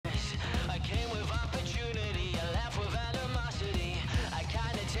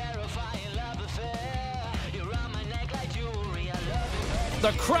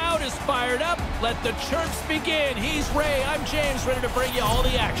The crowd is fired up. Let the chirps begin. He's Ray. I'm James, ready to bring you all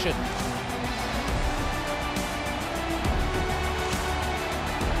the action.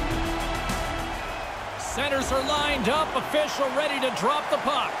 Centers are lined up. Official ready to drop the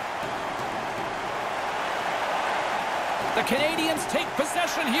puck. The Canadians take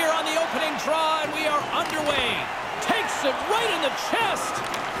possession here on the opening draw, and we are underway. Takes it right in the chest.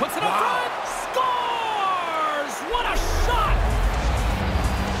 Puts it up front. Scores! What a shot!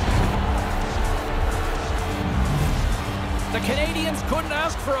 The Canadians couldn't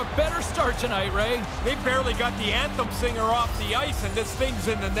ask for a better start tonight, Ray. They barely got the anthem singer off the ice, and this thing's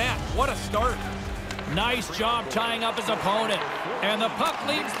in the net. What a start. Nice job tying up his opponent. And the puck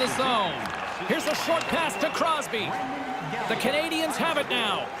leaves the zone. Here's a short pass to Crosby. The Canadians have it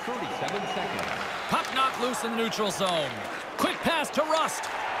now. 37 seconds. Puck knocked loose in the neutral zone. Quick pass to Rust.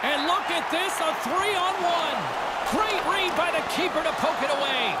 And look at this, a 3-on-1. Great read by the keeper to poke it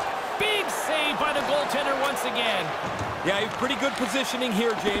away. Big save by the goaltender once again. Yeah, he's pretty good positioning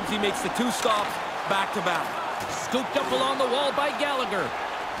here, James. He makes the two stops back-to-back. Scooped up along the wall by Gallagher.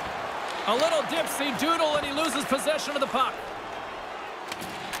 A little dipsy doodle, and he loses possession of the puck.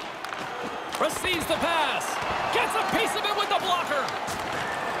 Receives the pass. Gets a piece of it with the blocker.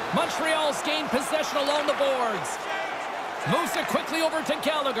 Montreal's gained possession along the boards. Moves it quickly over to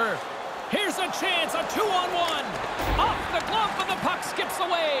Gallagher. Here's a chance, a 2-on-1. Off the glove, and the puck skips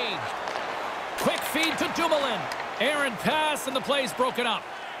away. Quick feed to Dumoulin. Errant pass, and the play's broken up.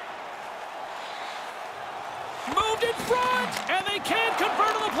 Moved in front, and they can't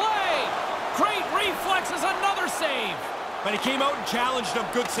convert on the play. Great reflexes, another save. But he came out and challenged him.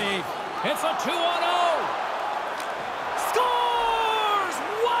 Good save. It's a 2-on-0. Scores!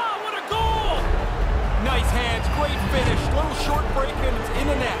 Wow, what a goal! Nice hands, great finish. Little short break, and it's in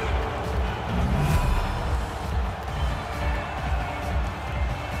the net.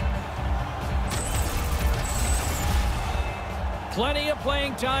 Plenty of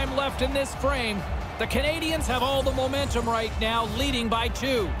playing time left in this frame. The Canadians have all the momentum right now, leading by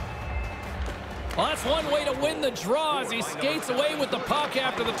 2. Well, that's one way to win the draw as he skates away with the puck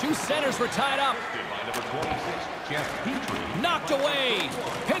after the two centers were tied up. Knocked away.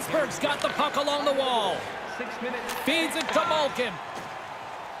 Pittsburgh's got the puck along the wall. Feeds it to Malkin.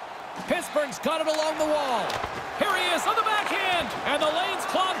 Pittsburgh's got it along the wall. Here he is on the backhand. And the lane's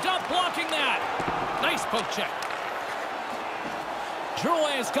clogged up, blocking that. Nice poke check.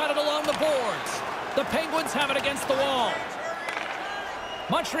 Drouin's got it along the boards. The Penguins have it against the wall.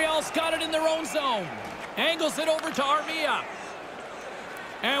 Montreal's got it in their own zone. Angles it over to Armia.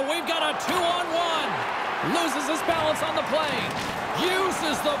 And we've got a 2-on-1. Loses his balance on the play.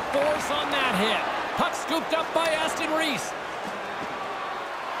 Uses the force on that hit. Puck scooped up by Aston Reese.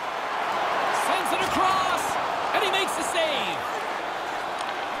 Sends it across. And he makes the save.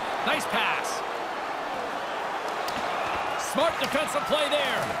 Nice pass. Smart defensive play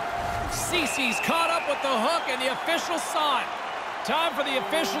there. Cece's caught up with the hook, and the official saw it. Time for the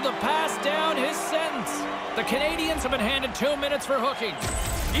official to pass down his sentence. The Canadians have been handed 2 minutes for hooking.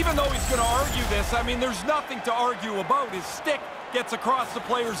 Even though he's going to argue this, I mean, there's nothing to argue about. His stick gets across the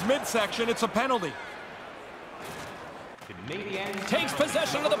player's midsection. It's a penalty. Takes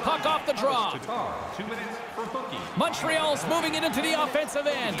possession of the puck off the draw. 2 minutes for hooking. Montreal's moving it into the offensive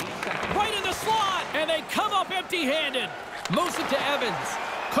end. Right in the slot, and they come up empty-handed. Moves it to Evans.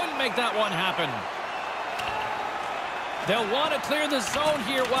 Couldn't make that one happen. They'll want to clear the zone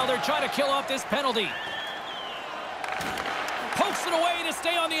here while they're trying to kill off this penalty. Pokes it away to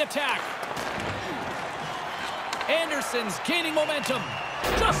stay on the attack. Anderson's gaining momentum.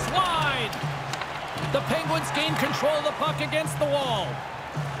 Just wide. The Penguins gain control of the puck against the wall.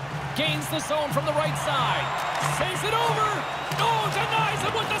 Gains the zone from the right side. Saves it over. Oh, denies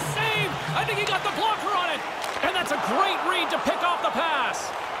it with the save. I think he got the blocker on it. And that's a great read to pick off the pass.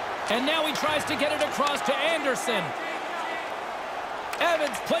 And now he tries to get it across to Anderson.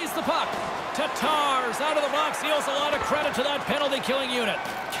 Evans plays the puck. Tatar's out of the box. He owes a lot of credit to that penalty-killing unit.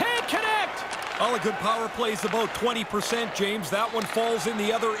 Can't connect. All a good power play is about 20%, James. That one falls in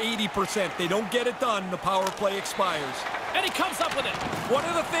the other 80%. They don't get it done, the power play expires. And he comes up with it. One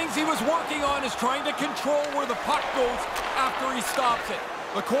of the things he was working on is trying to control where the puck goes after he stops it.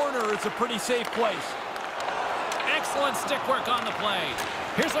 The corner is a pretty safe place. Excellent stick work on the play.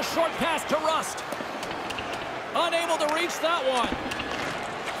 Here's a short pass to Rust. Unable to reach that one.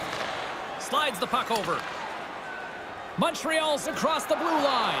 Slides the puck over. Montreal's across the blue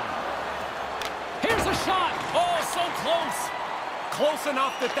line. Here's a shot. Oh, so close. Close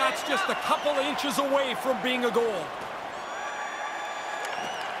enough that that's just a couple inches away from being a goal.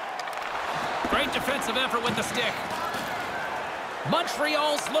 Great defensive effort with the stick.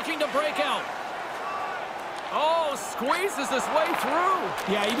 Montreal's looking to break out. Oh, squeezes his way through.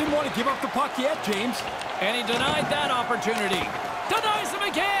 Yeah, he didn't want to give up the puck yet, James. And he denied that opportunity. Denies him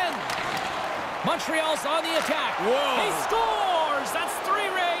again. Montreal's on the attack. Whoa. He scores. That's 3,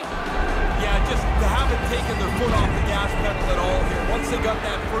 Ray. Yeah, just haven't taken their foot off the gas pedal at all here. Once they got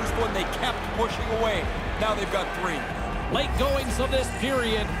that first one, they kept pushing away. Now they've got 3. Late goings of this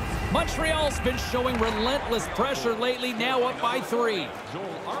period. Montreal's been showing relentless pressure lately, now up by 3.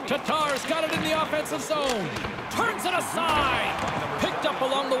 Tatar's got it in the offensive zone. Turns it aside. Picked up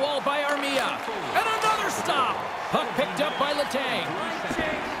along the wall by Armia. And another stop. Puck picked up by Letang.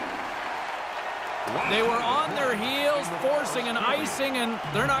 They were on their heels, forcing an icing, and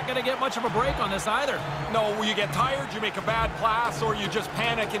they're not going to get much of a break on this either. No, you get tired, you make a bad pass, or you just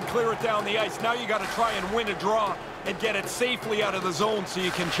panic and clear it down the ice. Now you got to try and win a draw and get it safely out of the zone so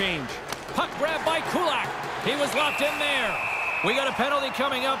you can change. Puck grabbed by Kulak. He was locked in there. We got a penalty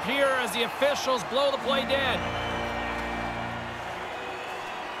coming up here as the officials blow the play dead.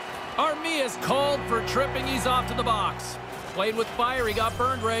 Armia's called for tripping. He's off to the box. Played with fire. He got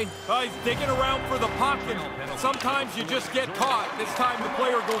burned, Ray. He's digging around for the puck, and sometimes you just get caught. This time the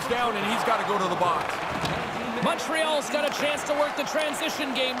player goes down, and he's got to go to the box. Montreal's got a chance to work the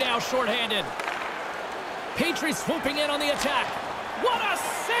transition game now, shorthanded. Petrie swooping in on the attack. What a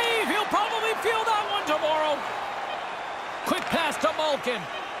save! He'll probably feel that one tomorrow. Quick pass to Malkin.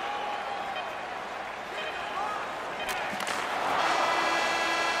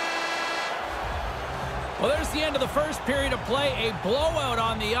 Well, there's the end of the first period of play. A blowout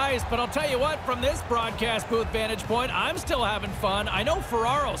on the ice. But I'll tell you what, from this broadcast booth vantage point, I'm still having fun. I know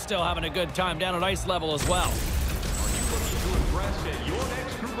Ferraro's still having a good time down at ice level as well. Are you looking to impress at your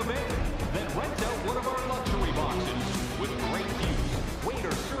next group event? Then rent out one of our luxury boxes with great views,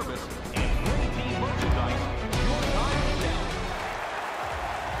 waiter service, and great team merchandise. Your time is now.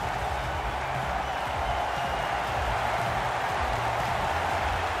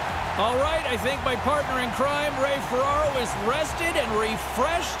 All right, I think my partner in crime, Ray Ferraro, is rested and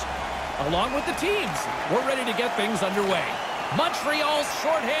refreshed, along with the teams. We're ready to get things underway. Montreal's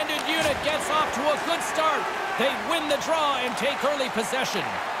shorthanded unit gets off to a good start. They win the draw and take early possession.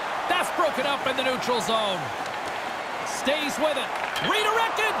 That's broken up in the neutral zone. Stays with it.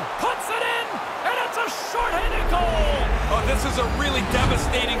 Redirected. Puts it in. And it's a shorthanded goal. Oh, this is a really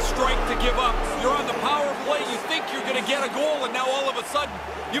devastating strike to give up. You're on the power play. You think you're going to get a goal, and now all of a sudden,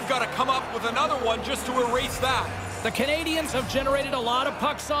 you've got to come up with another one just to erase that. The Canadians have generated a lot of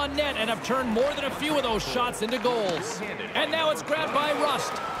pucks on net and have turned more than a few of those shots into goals. And now it's grabbed by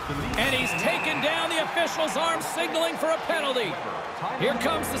Rust. And he's taken down the official's arm, signaling for a penalty. Here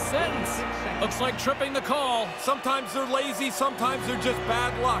comes the sentence. Looks like tripping the call. Sometimes they're lazy, sometimes they're just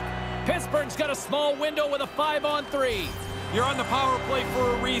bad luck. Pittsburgh's got a small window with a 5-on-3. You're on the power play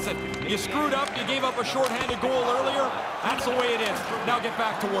for a reason. You screwed up, you gave up a shorthanded goal earlier. That's the way it is. Now get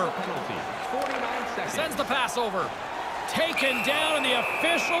back to work. 49 seconds. Sends the pass over. Taken down, and the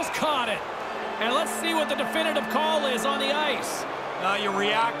officials caught it. And let's see what the definitive call is on the ice. You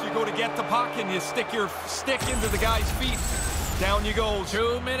react, you go to get the puck, and you stick your stick into the guy's feet. Down you go.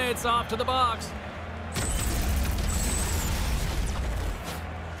 2 minutes off to the box.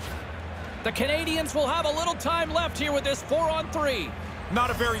 The Canadians will have a little time left here with this 4-on-3.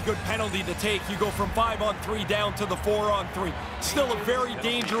 Not a very good penalty to take. You go from 5-on-3 down to the 4-on-3. Still a very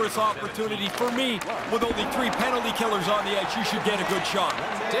dangerous opportunity for me. With only 3 penalty killers on the ice, you should get a good shot.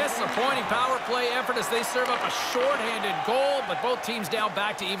 Disappointing power play effort as they serve up a shorthanded goal, but both teams now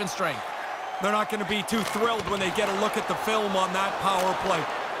back to even strength. They're not going to be too thrilled when they get a look at the film on that power play.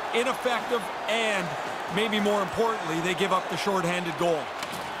 Ineffective, and maybe more importantly, they give up the shorthanded goal.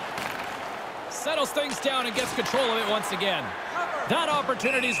 Settles things down and gets control of it once again. That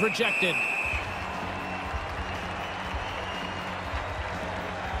opportunity's rejected.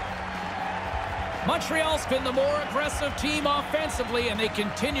 Montreal's been the more aggressive team offensively, and they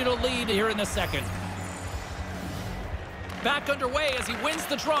continue to lead here in the second. Back underway as he wins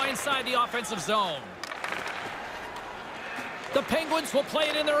the draw inside the offensive zone. The Penguins will play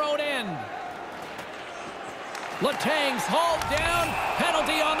it in their own end. Letang's hauled down.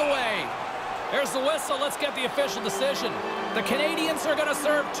 Penalty on the way. There's the whistle. Let's get the official decision. The Canadians are going to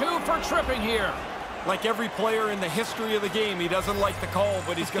serve 2 for tripping here. Like every player in the history of the game, he doesn't like the call,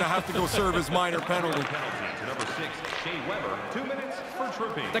 but he's going to have to go serve his minor penalty. To number 6, Shea Weber, 2 minutes for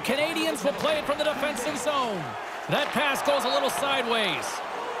tripping. The Canadians will play it from the defensive zone. That pass goes a little sideways.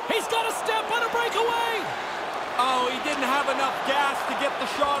 He's got a step on a breakaway. Oh, he didn't have enough gas to get the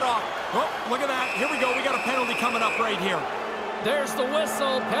shot off. Oh, look at that. Here we go. We got a penalty coming up right here. There's the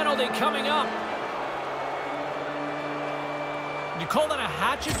whistle. Penalty coming up. You call that a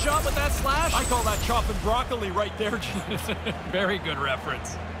hatchet job with that slash? I call that chopping broccoli right there, James. Very good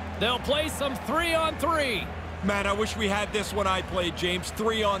reference. They'll play some 3-on-3. Man, I wish we had this when I played, James.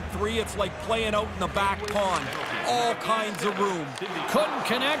 3-on-3, it's like playing out in the back pond. All kinds of room. Couldn't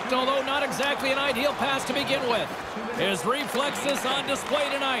connect, although not exactly an ideal pass to begin with. His reflexes on display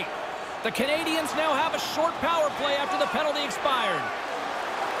tonight. The Canadians now have a short power play after the penalty expired.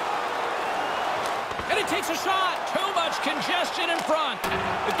 And he takes a shot. Too much congestion in front.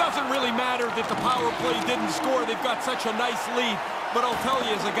 It doesn't really matter that the power play didn't score. They've got such a nice lead. But I'll tell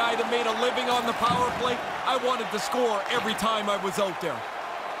you, as a guy that made a living on the power play, I wanted to score every time I was out there.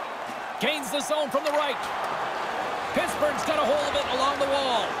 Gains the zone from the right. Pittsburgh's got a hold of it along the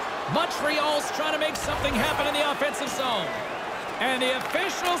wall. Montreal's trying to make something happen in the offensive zone. And the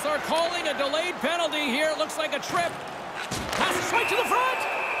officials are calling a delayed penalty here. It looks like a trip. Passes right to the front.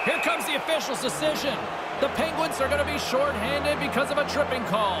 Here comes the official's decision. The Penguins are going to be shorthanded because of a tripping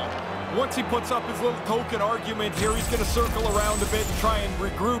call. Once he puts up his little token argument here, he's going to circle around a bit and try and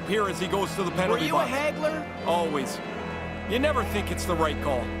regroup here as he goes to the penalty box. Were you a haggler? Always. You never think it's the right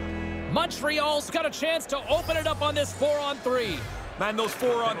call. Montreal's got a chance to open it up on this 4-on-3. Man, those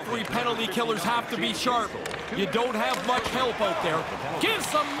 4-on-3 penalty killers have to be sharp. You don't have much help out there. Gives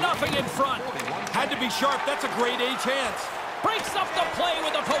them nothing in front. Had to be sharp. That's a grade A chance. Breaks up the play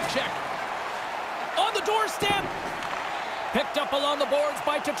with a poke check. On the doorstep. Picked up along the boards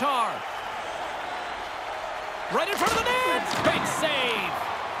by Tatar. Right in front of the net. Big save.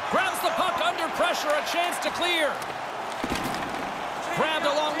 Grabs the puck under pressure. A chance to clear. Grabbed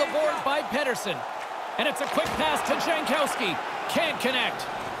along the boards by Pettersson. And it's a quick pass to Jankowski. Can't connect.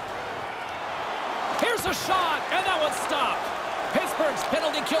 Here's a shot, and that one's stopped. Pittsburgh's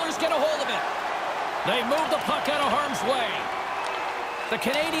penalty killers get a hold of it. They move the puck out of harm's way. The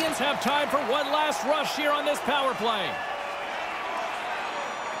Canadians have time for one last rush here on this power play.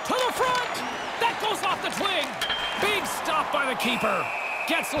 To the front! That goes off the twing. Big stop by the keeper.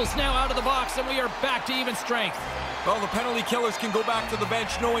 Getzel's now out of the box, and we are back to even strength. Well, the penalty killers can go back to the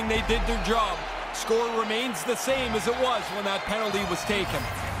bench knowing they did their job. Score remains the same as it was when that penalty was taken.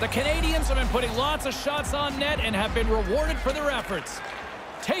 The Canadians have been putting lots of shots on net and have been rewarded for their efforts.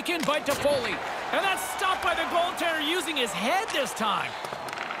 Taken by Toffoli. And that's stopped by the goaltender using his head this time.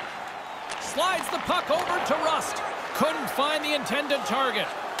 Slides the puck over to Rust. Couldn't find the intended target.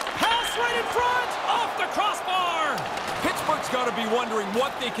 Pass right in front! Off the crossbar! Pittsburgh's got to be wondering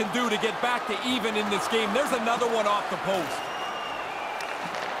what they can do to get back to even in this game. There's another one off the post.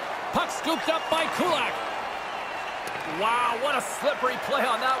 Puck scooped up by Kulak. Wow, what a slippery play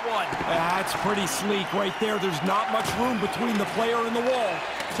on that one. That's pretty sleek right there. There's not much room between the player and the wall.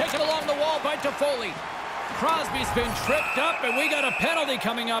 Taken along the wall by Toffoli. Crosby's been tripped up, and we got a penalty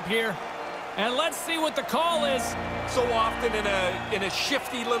coming up here. And let's see what the call is. So often in a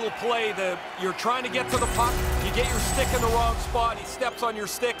shifty little play, you're trying to get to the puck, you get your stick in the wrong spot, he steps on your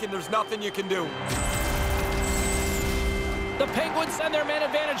stick, and there's nothing you can do. The Penguins send their man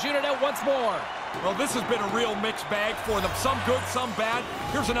advantage unit out once more. Well, this has been a real mixed bag for them. Some good, some bad.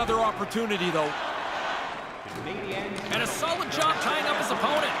 Here's another opportunity, though. And a solid job tying up his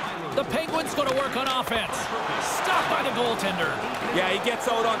opponent. The Penguins going to work on offense. Stopped by the goaltender. Yeah, he gets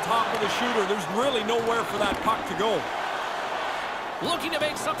out on top of the shooter. There's really nowhere for that puck to go. Looking to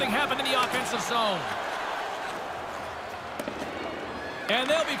make something happen in the offensive zone. And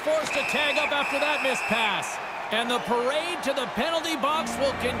they'll be forced to tag up after that missed pass. And the parade to the penalty box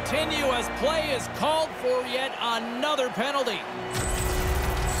will continue as play is called for yet another penalty.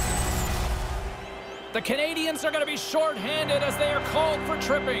 The Canadians are going to be shorthanded as they are called for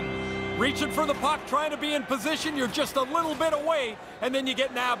tripping. Reaching for the puck, trying to be in position, you're just a little bit away, and then you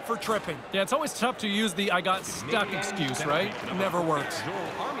get nabbed for tripping. Yeah, it's always tough to use the I got stuck excuse, right? Never works.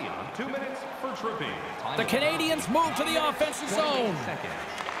 2 minutes for tripping. The Canadians move to the offensive zone.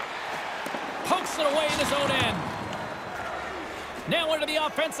 Pokes it away in his own end. Now into the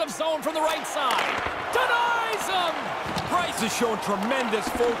offensive zone from the right side. Denies him! Price has shown tremendous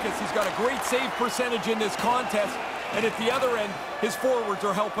focus. He's got a great save percentage in this contest. And at the other end, his forwards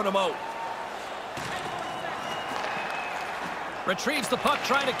are helping him out. Retrieves the puck,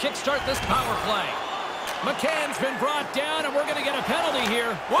 trying to kickstart this power play. McCann's been brought down, and we're going to get a penalty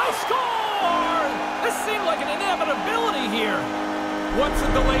here. What a score! This seemed like an inevitability here. Once a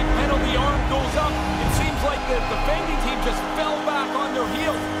delayed penalty arm goes up, it seems like the defending team just fell back on their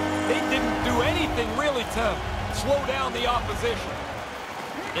heels. They didn't do anything really to slow down the opposition.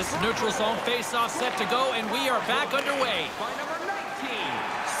 This neutral zone face-off set to go, and we are back underway. By number 19.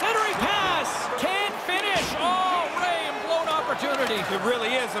 Centering pass! Can't finish! Oh, Ray, and blown opportunity. opportunity. It really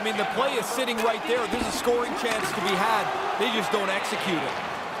is. I mean, the play is sitting right there. There's a scoring chance to be had. They just don't execute it.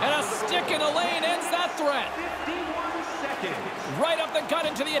 And a stick in the lane ends that threat. 51 seconds. Right up the gut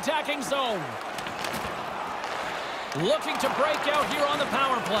into the attacking zone. Looking to break out here on the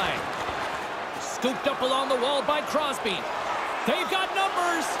power play. Scooped up along the wall by Crosby. They've got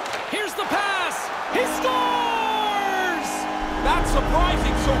numbers. Here's the pass. He scores! That's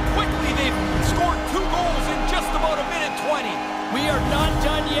surprising. So quickly they've scored 2 goals in just about a minute 20. We are not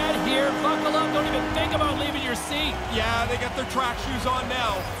done yet here. Buckle up. Don't even think about leaving your seat. Yeah, they got their track shoes on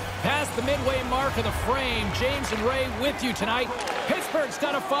now. Past the midway mark of the frame, James and Ray with you tonight. Pittsburgh's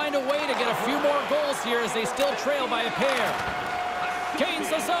got to find a way to get a few more goals here as they still trail by a pair. Gains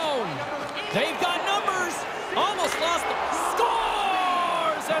the zone. They've got numbers. Almost lost the...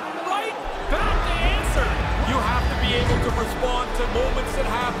 Scores! And right back to answer. You have to be able to respond to moments that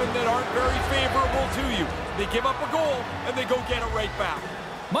happen that aren't very favorable to you. They give up a goal, and they go get it right back.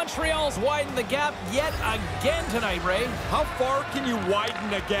 Montreal's widened the gap yet again tonight, Ray. How far can you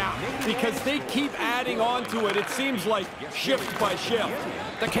widen a gap? Because they keep adding on to it. It seems like shift by shift.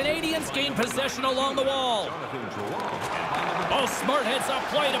 The Canadians gain possession along the wall. Oh, smart heads-up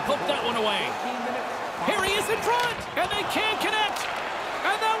play to poke that one away. Here he is in front, and they can't connect.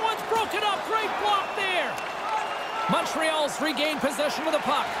 And that one's broken up. Great block there. Montreal's regained possession of the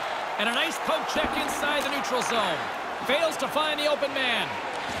puck. And a nice poke check inside the neutral zone. Fails to find the open man.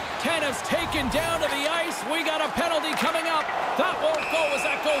 Tanev's taken down to the ice. We got a penalty coming up. That won't go as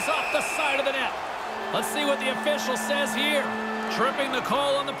that goes off the side of the net. Let's see what the official says here. Tripping the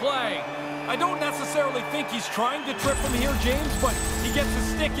call on the play. I don't necessarily think he's trying to trip him here, James, but he gets a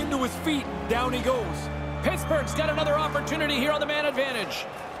stick into his feet. Down he goes. Pittsburgh's got another opportunity here on the man advantage.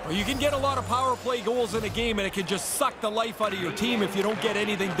 Well, you can get a lot of power play goals in a game, and it can just suck the life out of your team if you don't get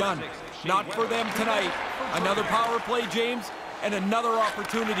anything done. Not for them tonight. Another power play, James, and another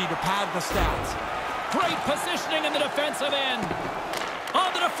opportunity to pad the stats. Great positioning in the defensive end.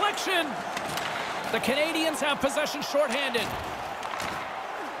 On the deflection. The Canadians have possession shorthanded.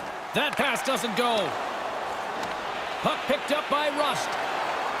 That pass doesn't go. Puck picked up by Rust.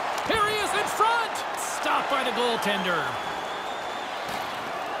 Here he is in front. Stopped by the goaltender.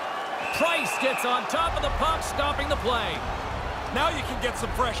 Price gets on top of the puck, stopping the play. Now you can get some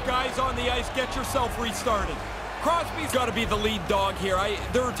fresh guys on the ice, get yourself restarted. Crosby's got to be the lead dog here.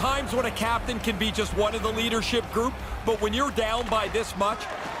 There are times when a captain can be just one of the leadership group, but when you're down by this much,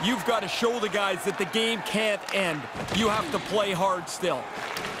 you've got to show the guys that the game can't end. You have to play hard still.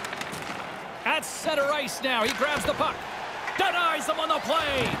 At center ice now, he grabs the puck. Denies him on the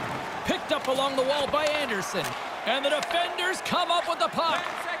play. Picked up along the wall by Anderson. And the defenders come up with the puck.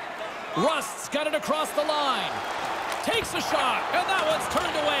 Rust's got it across the line. Takes a shot, and that one's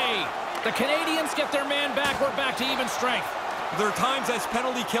turned away. The Canadians get their man back. We're back to even strength. There are times this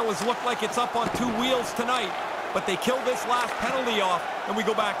penalty kill has looked like it's up on 2 wheels tonight, but they kill this last penalty off, and we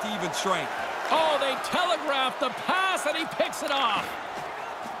go back to even strength. Oh, they telegraph the pass, and he picks it off.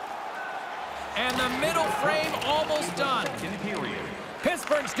 And the middle frame almost done.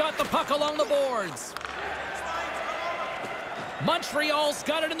 Pittsburgh's got the puck along the boards. Montreal's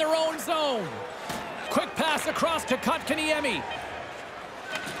got it in their own zone. Quick pass across to Kotkaniemi.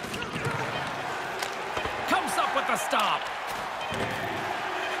 Comes up with the stop.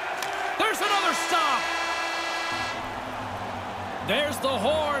 There's another stop. There's the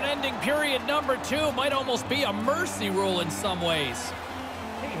horn ending period number 2. Might almost be a mercy rule in some ways.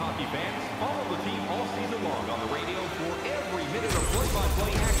 Hey, hockey fans, follow the team all season long on the radio for every minute of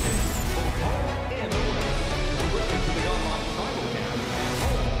play-by-play action, both home and away. Listen to the online simulcast at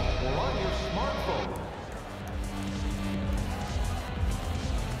home or on your smartphone.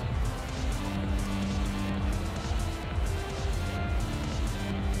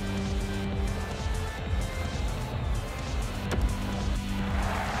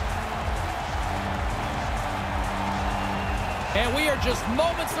 And we are just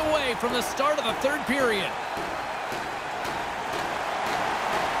moments away from the start of the third period.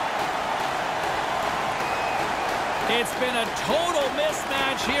 It's been a total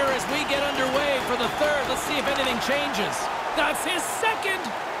mismatch here as we get underway for the third. Let's see if anything changes. That's his second.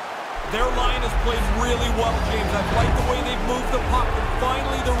 Their line has played really well, James. I like the way they've moved the puck, and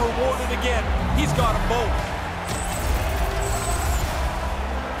finally they're rewarded again. He's got them both.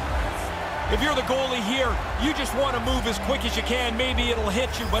 If you're the goalie here, you just want to move as quick as you can. Maybe it'll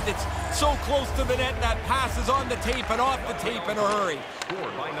hit you, but it's so close to the net, that pass is on the tape and off the tape in a hurry.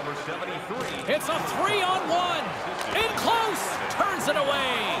 Scored by number 73. It's a 3-on-1. In close. Turns it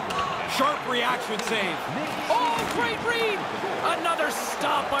away. Sharp reaction save. Oh, great read. Another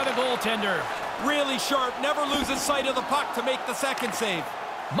stop by the goaltender. Really sharp, never loses sight of the puck to make the second save.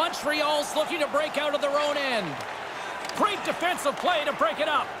 Montreal's looking to break out of their own end. Great defensive play to break it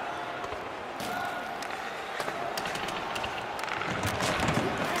up.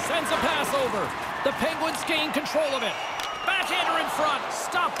 Sends a pass over. The Penguins gain control of it. Backhander in front.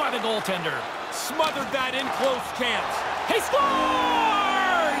 Stopped by the goaltender. Smothered that in close chance. He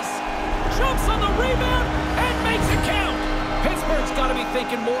scores! Jumps on the rebound and makes it count. Pittsburgh's got to be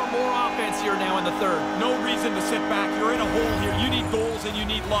thinking more and more offense here now in the third. No reason to sit back. You're in a hole here. You need goals and you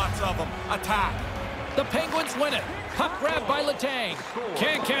need lots of them. Attack. The Penguins win it. Puck grabbed by Letang.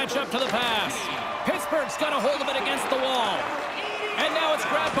 Can't catch up to the pass. Pittsburgh's got a hold of it against the wall. And now it's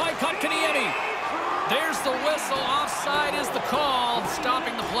grabbed by Kotkaniemi. There's the whistle. Offside is the call,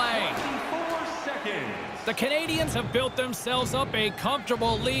 stopping the play. The Canadians have built themselves up a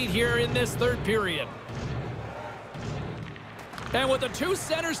comfortable lead here in this third period. And with the two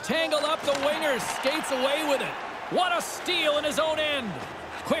centers tangled up, the winger skates away with it. What a steal in his own end.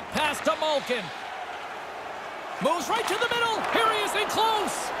 Quick pass to Malkin. Moves right to the middle. Here he is in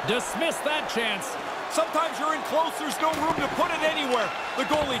close. Dismiss that chance. Sometimes you're in close, there's no room to put it anywhere. The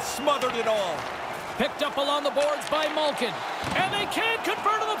goalie smothered it all. Picked up along the boards by Malkin. And they can't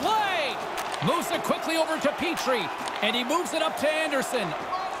convert on the play. Moves it quickly over to Petrie. And he moves it up to Anderson.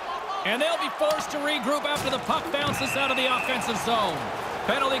 And they'll be forced to regroup after the puck bounces out of the offensive zone.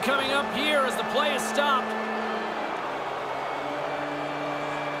 Penalty coming up here as the play is stopped.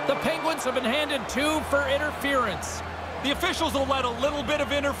 The Penguins have been handed 2 for interference. The officials will let a little bit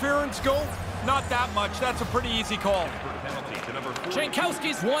of interference go. Not that much. That's a pretty easy call.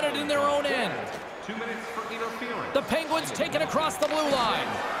 Jankowski's won it in their own end. 2 minutes for interference. The Penguins take it across the blue line.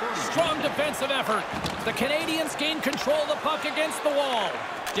 Strong defensive effort. The Canadians gain control of the puck against the wall.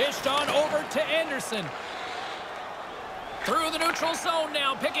 Dished on over to Anderson. Through the neutral zone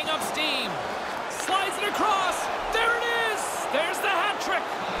now, picking up steam. Slides it across. There it is. There's the hat trick.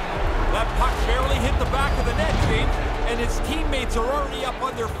 That puck barely hit the back of the net, James, and his teammates are already up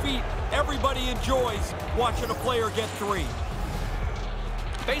on their feet. Everybody enjoys watching a player get 3.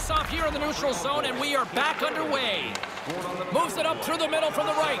 Face off here in the neutral zone, and we are back underway. Moves it up through the middle from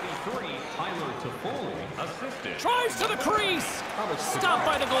the right. Drives to the crease. Stopped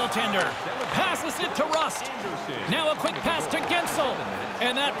by the goaltender. Passes it to Rust. Now a quick pass to Gensel.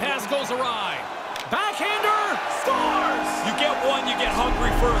 And that pass goes awry. Backhander scores! You get one, you get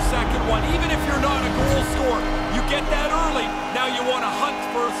hungry for a second one. Even if you're not a goal scorer, you get that early. Now you want to hunt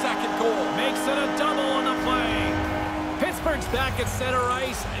for a second goal. Makes it a double on the play. Pittsburgh's back at center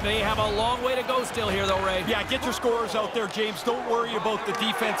ice. They have a long way to go still here, though, Ray. Yeah, get your scorers out there, James. Don't worry about the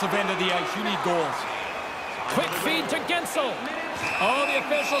defensive end of the ice. You need goals. Quick feed to Gensel. Oh, the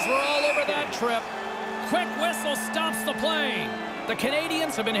officials were all over that trip. Quick whistle stops the play. The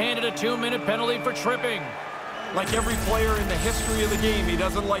Canadians have been handed a 2-minute penalty for tripping. Like every player in the history of the game, he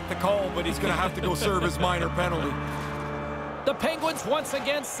doesn't like the call, but he's going to have to go serve his minor penalty. The Penguins once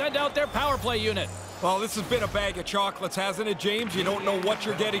again send out their power play unit. Well, this has been a bag of chocolates, hasn't it, James? You don't know what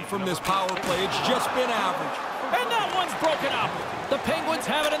you're getting from this power play. It's just been average. And that one's broken up. The Penguins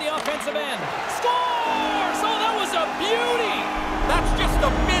have it in the offensive end. Scores! Oh, that was a beauty! That's just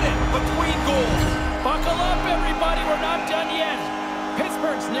a minute between goals. Buckle up, everybody. We're not done yet.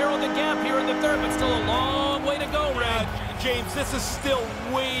 Pittsburgh's narrowed the gap here in the third, but still a long way to go, Ray. James, this is still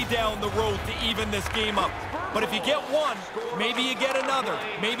way down the road to even this game up. But if you get one, maybe you get another.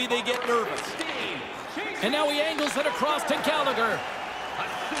 Maybe they get nervous. And now he angles it across to Gallagher.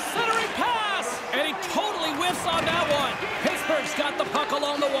 Centering pass! And he totally whiffs on that one. Pittsburgh's got the puck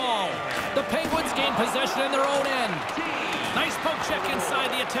along the wall. The Penguins gain possession in their own end. Nice poke check inside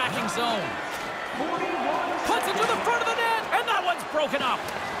the attacking zone. Puts it to the front of the net, and that one's broken up.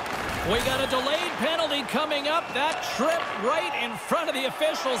 We got a delayed penalty coming up. That trip right in front of the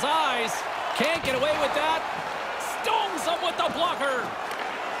official's eyes. Can't get away with that. Stones him with the blocker.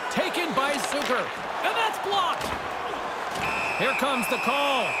 Taken by Zucker, and that's blocked. Here comes the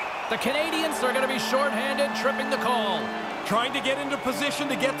call. The Canadians are going to be shorthanded, tripping the call. Trying to get into position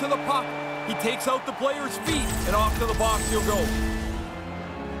to get to the puck. He takes out the player's feet, and off to the box he'll go.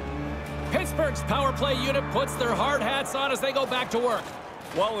 Pittsburgh's power play unit puts their hard hats on as they go back to work.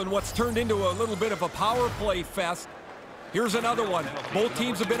 Well, in what's turned into a little bit of a power play fest, here's another one. Both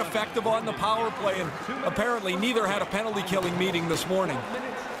teams have been effective on the power play, and apparently neither had a penalty-killing meeting this morning.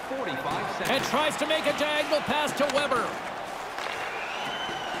 And tries to make a diagonal pass to Weber.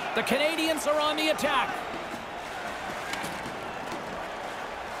 The Canadians are on the attack.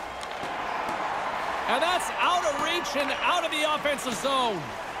 And that's out of reach and out of the offensive zone.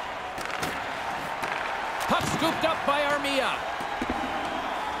 Puck scooped up by Armia.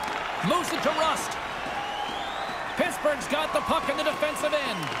 Moves it to Rust. Pittsburgh's got the puck in the defensive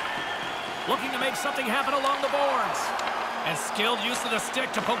end. Looking to make something happen along the boards. And skilled use of the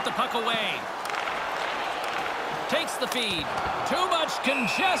stick to poke the puck away. Takes the feed. Too much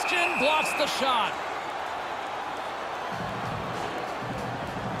congestion, blocks the shot.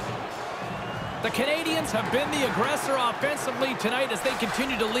 The Canadiens have been the aggressor offensively tonight as they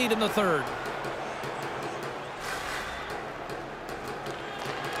continue to lead in the third.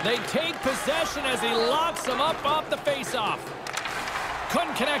 They take possession as he locks them up off the faceoff.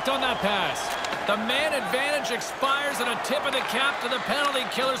 Couldn't connect on that pass. The man advantage expires and a tip of the cap to the penalty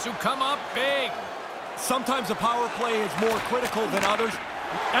killers who come up big. Sometimes a power play is more critical than others.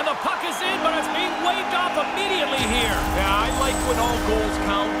 And the puck is in, but it's being waved off immediately here. Yeah, I like when all goals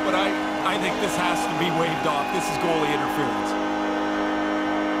count, but I think this has to be waved off. This is goalie interference.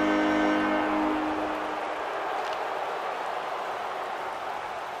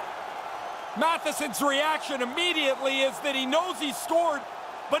 Matheson's reaction immediately is that he knows he scored,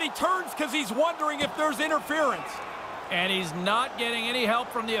 but he turns because he's wondering if there's interference. And he's not getting any help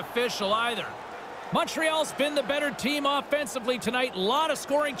from the official either. Montreal's been the better team offensively tonight. A lot of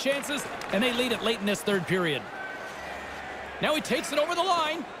scoring chances, and they lead it late in this third period. Now he takes it over the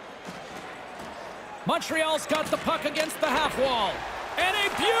line. Montreal's got the puck against the half wall. And a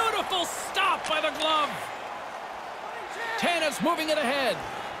beautiful stop by the glove. Tanev's moving it ahead.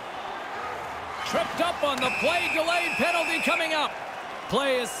 Tripped up on the play, delayed penalty coming up.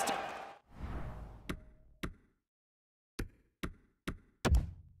 Play is stopped.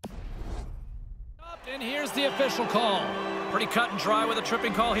 And here's the official call. Pretty cut and dry with a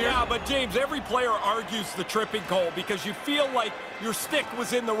tripping call here. Yeah, but James, every player argues the tripping call because you feel like your stick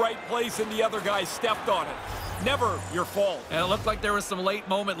was in the right place and the other guy stepped on it. Never your fault. And it looked like there was some late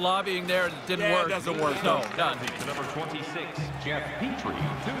moment lobbying there and it didn't work. It doesn't work. No, none. To number 26, Jeff Petrie,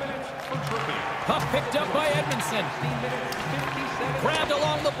 2 minutes for tripping. Puck picked up by Edmondson. Grabbed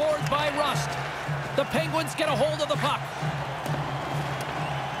along the boards by Rust. The Penguins get a hold of the puck.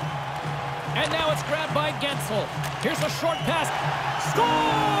 And now it's grabbed by Gensel. Here's a short pass.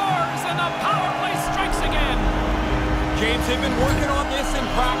 Scores! And the power play strikes again. James, they've been working on this in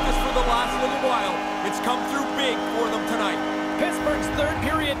practice for the last little while. It's come through big for them tonight. Pittsburgh's third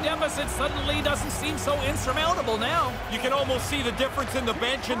period deficit suddenly doesn't seem so insurmountable now. You can almost see the difference in the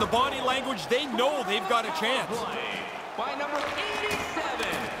bench and the body language. They know they've got a chance. By number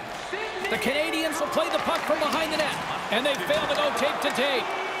 87, The Canadiens will play the puck from behind the net. And they fail to go tape to tape.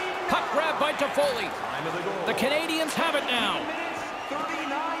 Puck grab by Toffoli. The Canadiens have it now.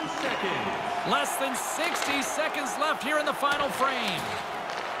 39 seconds. Less than 60 seconds left here in the final frame.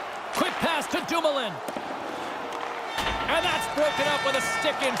 Quick pass to Dumoulin. And that's broken up with a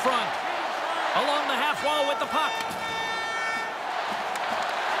stick in front. Along the half wall with the puck.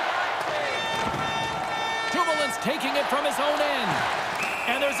 Dumoulin's taking it from his own end.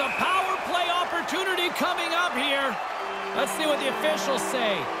 And there's a power play opportunity coming up here. Let's see what the officials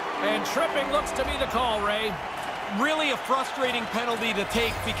say. And tripping looks to be the call, Ray. Really a frustrating penalty to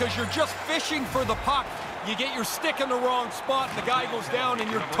take because you're just fishing for the puck. You get your stick in the wrong spot, the guy goes down,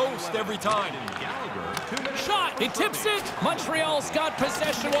 and you're toast every time. Shot! He tips it! Montreal's got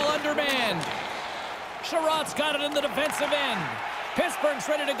possession while undermanned. Sherratt's got it in the defensive end. Pittsburgh's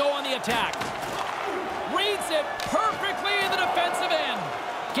ready to go on the attack. Reads it perfectly in the defensive end.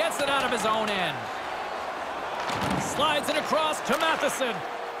 Gets it out of his own end. Slides it across to Matheson.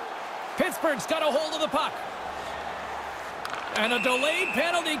 Pittsburgh's got a hold of the puck. And a delayed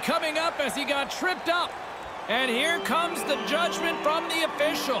penalty coming up as he got tripped up. And here comes the judgment from the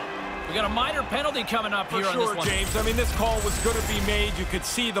official. We got a minor penalty coming up here on this one. For sure, James. I mean, this call was going to be made. You could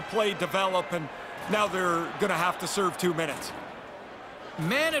see the play develop, and now they're going to have to serve 2 minutes.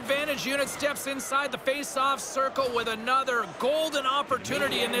 Man advantage unit steps inside the face-off circle with another golden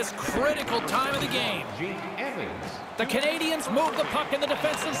opportunity in this critical time of the game. The Canadiens move the puck in the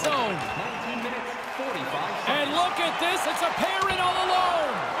defensive zone. 19 minutes, 45 And look at this, it's a pair in all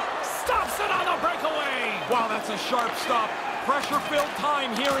alone. Stops it on the breakaway. Wow, that's a sharp stop. Pressure-filled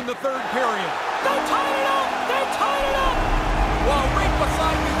time here in the third period. They tied it up! They tied it up! Well, right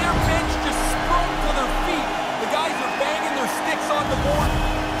beside me, their bench just sprung to their feet. The guys are banging their sticks on the board.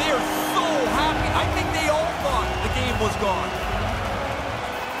 They are so happy. I think they all thought the game was gone.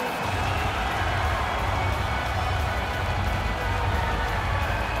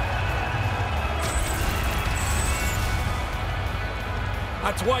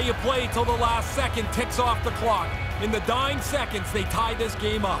 That's why you play till the last second ticks off the clock. In the dying seconds, they tie this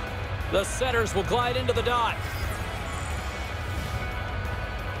game up. The setters will glide into the dot.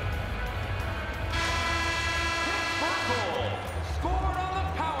 Scored on the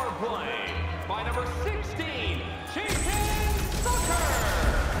power play.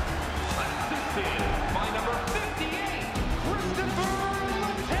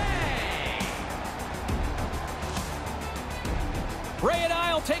 Ray and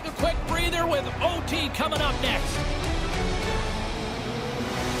I will take a quick breather with OT coming up next.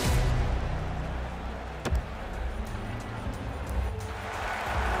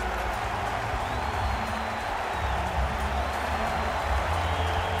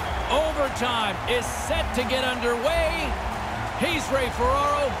 Overtime is set to get underway. He's Ray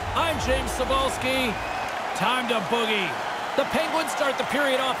Ferraro. I'm James Cybulski. Time to boogie. The Penguins start the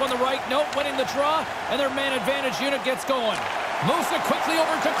period off on the right note, winning the draw, and their man advantage unit gets going. Moves it quickly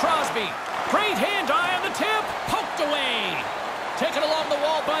over to Crosby. Great hand-eye on the tip. Poked away. Taken along the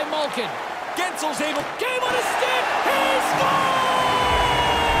wall by Malkin. Gensel's able. Game on his stick. He scores!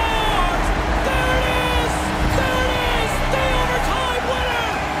 There it is! There it is! The overtime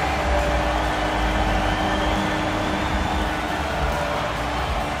winner!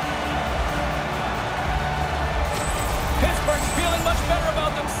 Pittsburgh's feeling much better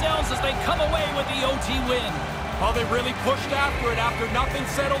about themselves as they come away with the OT win. Well, they really pushed after it after nothing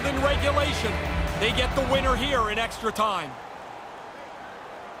settled in regulation. They get the winner here in extra time.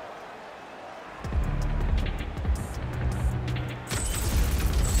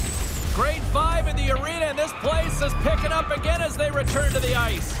 Grade 5 in the arena, and this place is picking up again as they return to the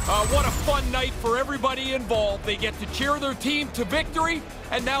ice. What a fun night for everybody involved. They get to cheer their team to victory,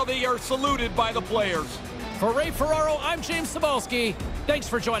 and now they are saluted by the players. For Ray Ferraro, I'm James Cybulski. Thanks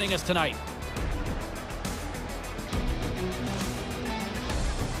for joining us tonight.